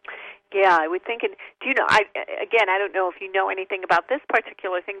 Yeah, I would think. I don't know if you know anything about this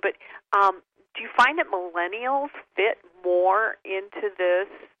particular thing, but do you find that millennials fit more into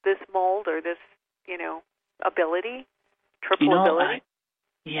this mold or this, ability, ability?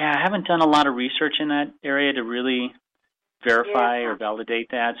 I haven't done a lot of research in that area to really verify or validate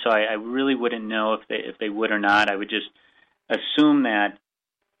that, so I really wouldn't know if they would or not. I would just assume that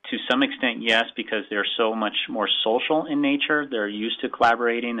to some extent, yes, because they're so much more social in nature. They're used to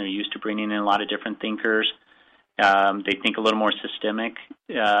collaborating. They're used to bringing in a lot of different thinkers. They think a little more systemic,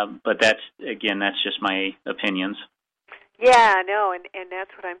 but that's just my opinions. Yeah, no, and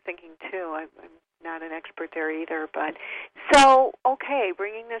that's what I'm thinking too. I'm not an expert there either, but so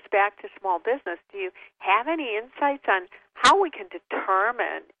bringing this back to small business, do you have any insights on how we can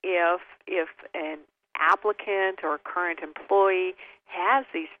determine if an applicant or current employee has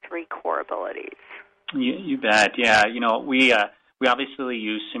these three core abilities? You bet. Yeah, we obviously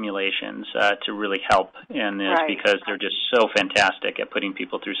use simulations to really help in this because they're just so fantastic at putting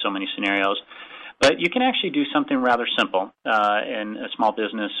people through so many scenarios. But you can actually do something rather simple, and a small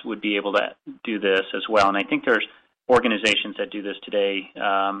business would be able to do this as well. And I think there's organizations that do this today,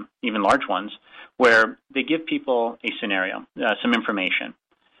 even large ones, where they give people a scenario, some information,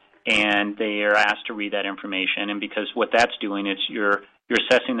 and they are asked to read that information. And because what that's doing is you're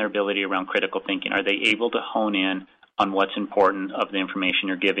assessing their ability around critical thinking. Are they able to hone in on what's important of the information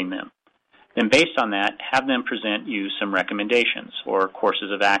you're giving them? Then based on that, have them present you some recommendations or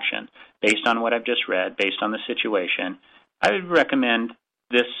courses of action. Based on what I've just read, based on the situation, I would recommend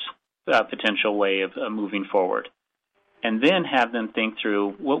this potential way of moving forward. And then have them think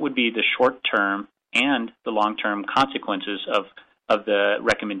through what would be the short-term and the long-term consequences of the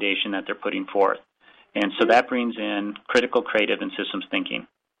recommendation that they're putting forth. And so that brings in critical, creative, and systems thinking.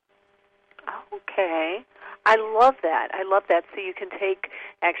 Okay. I love that. So you can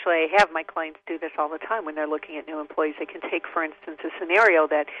I have my clients do this all the time when they're looking at new employees. They can take, for instance, a scenario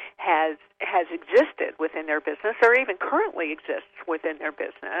that has existed within their business or even currently exists within their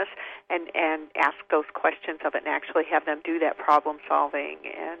business and ask those questions of it and actually have them do that problem solving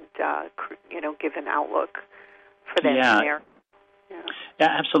and, give an outlook for that scenario. Yeah,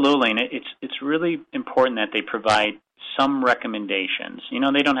 absolutely. And it's really important that they provide some recommendations.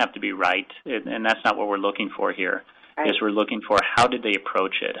 They don't have to be right, and that's not what we're looking for here. Right. Is we're looking for how did they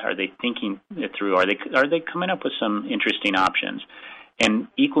approach it? Are they thinking it through? Are they coming up with some interesting options? And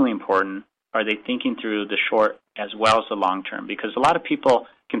equally important, are they thinking through the short as well as the long term? Because a lot of people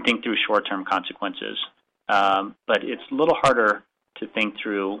can think through short-term consequences, but it's a little harder to think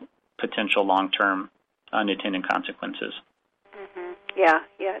through potential long-term unintended consequences. Mm-hmm. Yeah,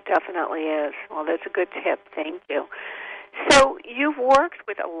 it definitely is. Well, that's a good tip. Thank you. So you've worked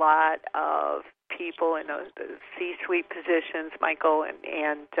with a lot of people in those C-suite positions, Michael,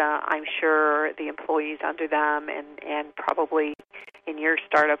 and I'm sure the employees under them, and probably in your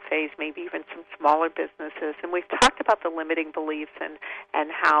startup phase, maybe even some smaller businesses. And we've talked about the limiting beliefs and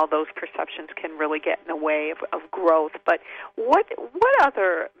how those perceptions can really get in the way of growth. But what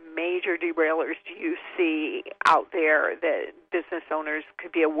other major derailers do you see out there that business owners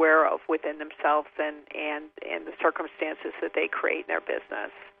could be aware of within themselves and the circumstances that they create in their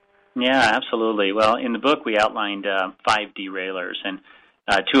business? Yeah, absolutely. Well, in the book, we outlined 5 derailers, and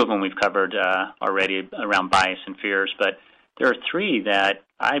 2 of them we've covered already around bias and fears, but there are 3 that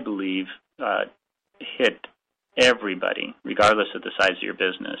I believe hit everybody, regardless of the size of your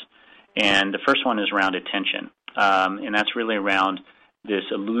business. And the first one is around attention, and that's really around this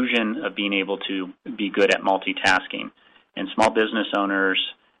illusion of being able to be good at multitasking. And small business owners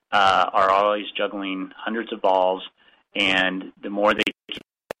are always juggling hundreds of balls, and the more they keep,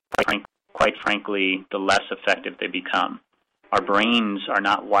 quite frankly, the less effective they become. Our brains are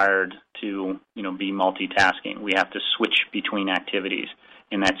not wired to, be multitasking. We have to switch between activities,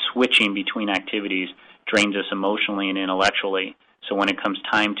 and that switching between activities drains us emotionally and intellectually. So when it comes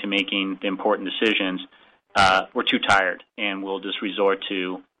time to making the important decisions, we're too tired, and we'll just resort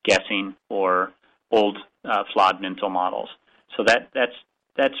to guessing or old, flawed mental models. So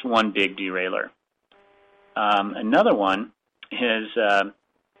that's one big derailer. Another one is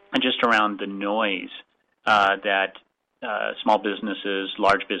just around the noise that small businesses,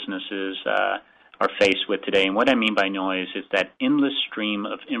 large businesses are faced with today. And what I mean by noise is that endless stream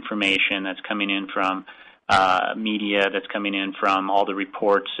of information that's coming in from media, that's coming in from all the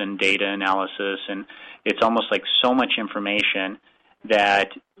reports and data analysis, and it's almost like so much information that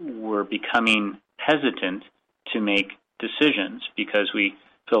we're becoming hesitant to make decisions because we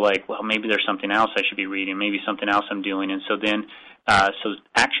feel like, well, maybe there's something else I should be reading, maybe something else I'm doing, and so then so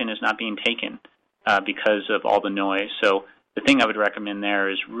action is not being taken because of all the noise. So the thing I would recommend there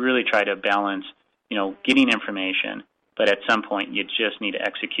is really try to balance, getting information, but at some point you just need to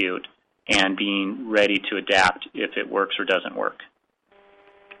execute and being ready to adapt if it works or doesn't work.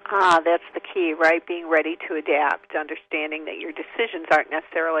 That's the key, right? Being ready to adapt, understanding that your decisions aren't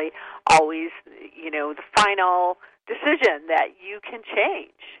necessarily always, the final decision, that you can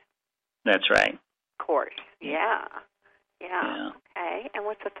change. That's right. Of course. Yeah. Okay. And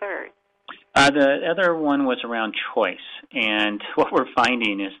what's the third? The other one was around choice. And what we're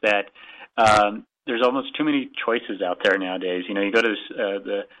finding is that there's almost too many choices out there nowadays. You go to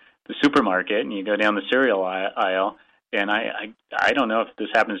the supermarket and you go down the cereal aisle, and I don't know if this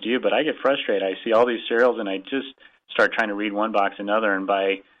happens to you, but I get frustrated. I see all these cereals, and I just start trying to read one box another, and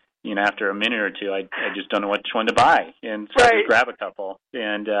by after a minute or two, I just don't know which one to buy, and so I just grab a couple,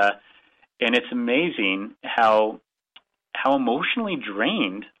 and it's amazing how emotionally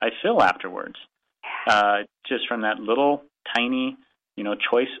drained I feel afterwards, just from that little tiny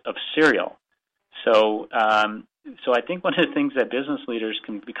choice of cereal. So I think one of the things that business leaders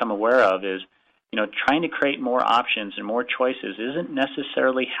can become aware of is, trying to create more options and more choices isn't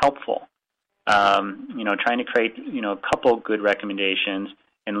necessarily helpful. Trying to create, a couple good recommendations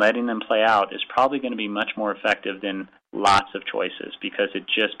and letting them play out is probably going to be much more effective than lots of choices because it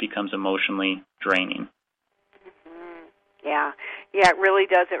just becomes emotionally draining. Mm-hmm. Yeah, it really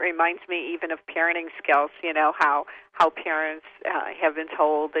does. It reminds me even of parenting skills, how parents have been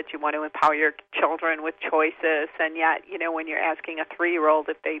told that you want to empower your children with choices, and yet, when you're asking a 3-year-old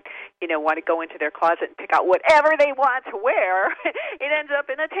if they, want to go into their closet and pick out whatever they want to wear, it ends up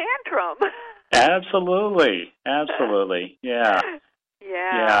in a tantrum. Absolutely. Yeah.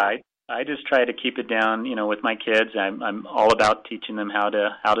 Yeah. I just try to keep it down, with my kids. I'm all about teaching them how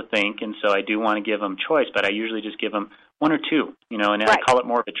to think, and so I do want to give them choice, but I usually just give them 1 or 2, and right. I call it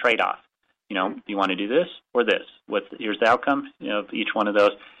more of a trade-off. Do you want to do this or this? Here's the outcome, of each one of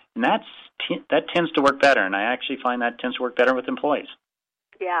those, and that tends to work better, and I actually find that tends to work better with employees.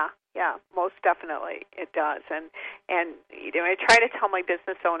 Yeah, most definitely it does. And I try to tell my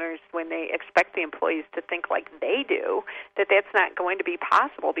business owners when they expect the employees to think like they do, that that's not going to be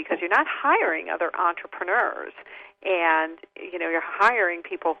possible because you're not hiring other entrepreneurs. And, you're hiring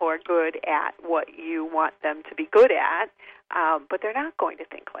people who are good at what you want them to be good at, but they're not going to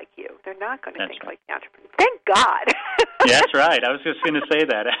think like you. They're not going to think like the entrepreneur. Thank God. Yeah, that's right. I was just going to say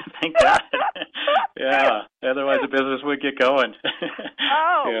that. Thank God. Yeah. Otherwise, the business would get going.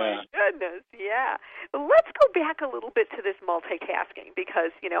 Oh, my goodness. Yeah. Let's go back a little bit to this multitasking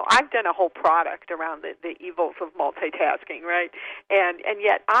because, I've done a whole product around the evils of multitasking, right? And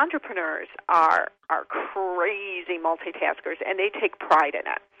yet entrepreneurs are crazy multitaskers, and they take pride in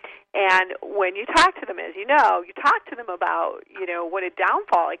it. And when you talk to them, as you know, you talk to them about, what a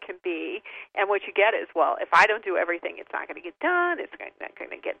downfall it can be, and what you get is, well, if I don't do everything, it's not going to get done, it's not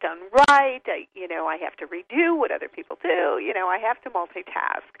going to get done right, I have to redo what other people do, I have to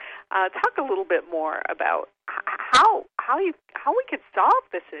multitask. Talk a little bit more about how we could solve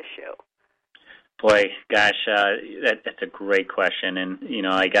this issue. Boy, gosh, that's a great question, and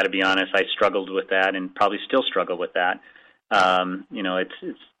I got to be honest, I struggled with that, and probably still struggle with that.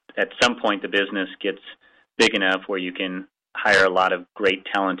 It's at some point the business gets big enough where you can hire a lot of great,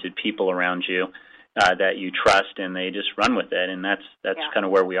 talented people around you that you trust, and they just run with it, and that's kind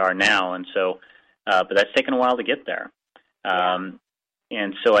of where we are now. And so, but that's taken a while to get there.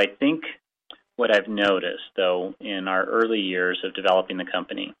 And so I think what I've noticed, though, in our early years of developing the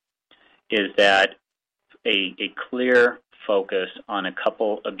company, is that a clear focus on a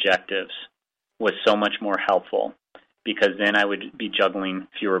couple objectives was so much more helpful, because then I would be juggling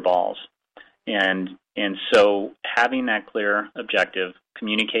fewer balls. And so having that clear objective,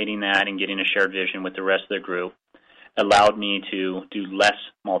 communicating that and getting a shared vision with the rest of the group allowed me to do less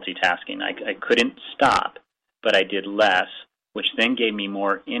multitasking. I couldn't stop, but I did less, which then gave me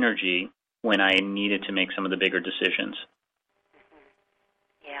more energy when I needed to make some of the bigger decisions.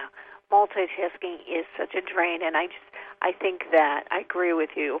 Yeah, multitasking is such a drain, and I think that I agree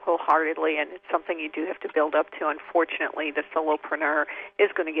with you wholeheartedly, and it's something you do have to build up to. Unfortunately, the solopreneur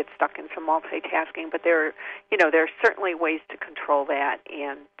is going to get stuck in some multitasking, but there are certainly ways to control that,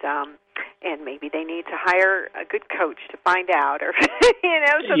 and maybe they need to hire a good coach to find out, or so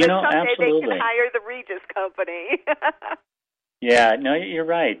that someday they can hire the Regis company. Yeah, no, you're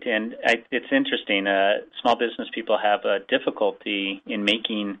right, and it's interesting. Small business people have a difficulty in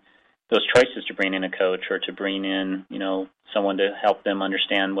making those choices to bring in a coach or to bring in, someone to help them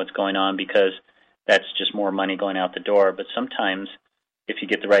understand what's going on, because that's just more money going out the door. But sometimes, if you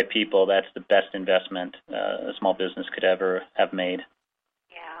get the right people, that's the best investment a small business could ever have made.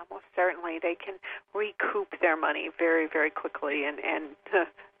 Yeah, well, certainly they can recoup their money very, very quickly, and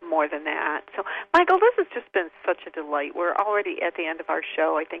more than that. So, Michael, this has just been such a delight. We're already at the end of our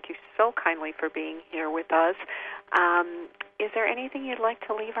show. I thank you so kindly for being here with us. Is there anything you'd like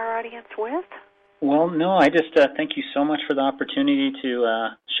to leave our audience with? Well, no, I just thank you so much for the opportunity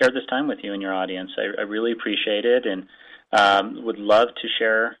to share this time with you and your audience. I really appreciate it, and would love to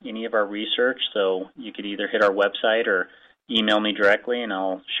share any of our research. So you could either hit our website or email me directly, and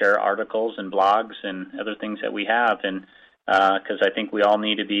I'll share articles and blogs and other things that we have. And because I think we all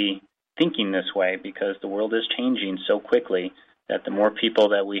need to be thinking this way, because the world is changing so quickly that the more people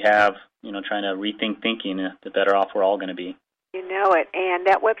that we have, trying to rethink thinking, the better off we're all going to be. You know it. And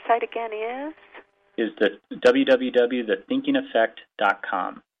that website again is the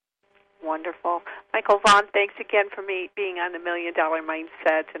www.thethinkingeffect.com. Wonderful. Michael Vaughan, thanks again for being on the $1 Million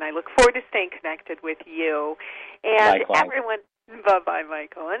Mindset, and I look forward to staying connected with you. And likewise. Everyone, bye-bye,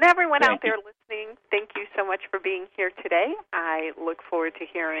 Michael. And everyone out there listening, thank you so much for being here today. I look forward to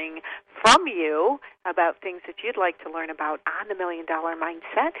hearing from you about things that you'd like to learn about on the $1 Million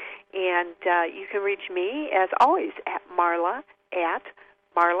Mindset. And you can reach me, as always, at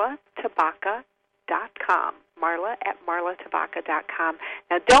marlatabaka.com. marla@marlatabaka.com.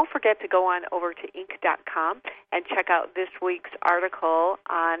 Now, don't forget to go on over to Inc.com and check out this week's article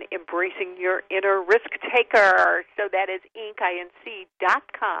on embracing your inner risk taker. So that is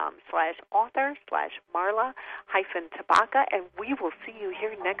Inc.com/author/Marla-Tabaka, and we will see you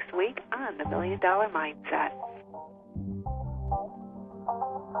here next week on the $1 Million Mindset.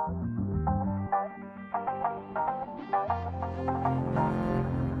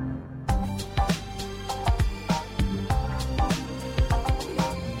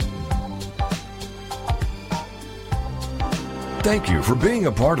 Thank you for being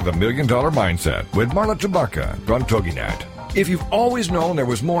a part of the $1 Million Mindset with Marla Tabaka from TogiNet. If you've always known there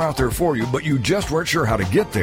was more out there for you, but you just weren't sure how to get there,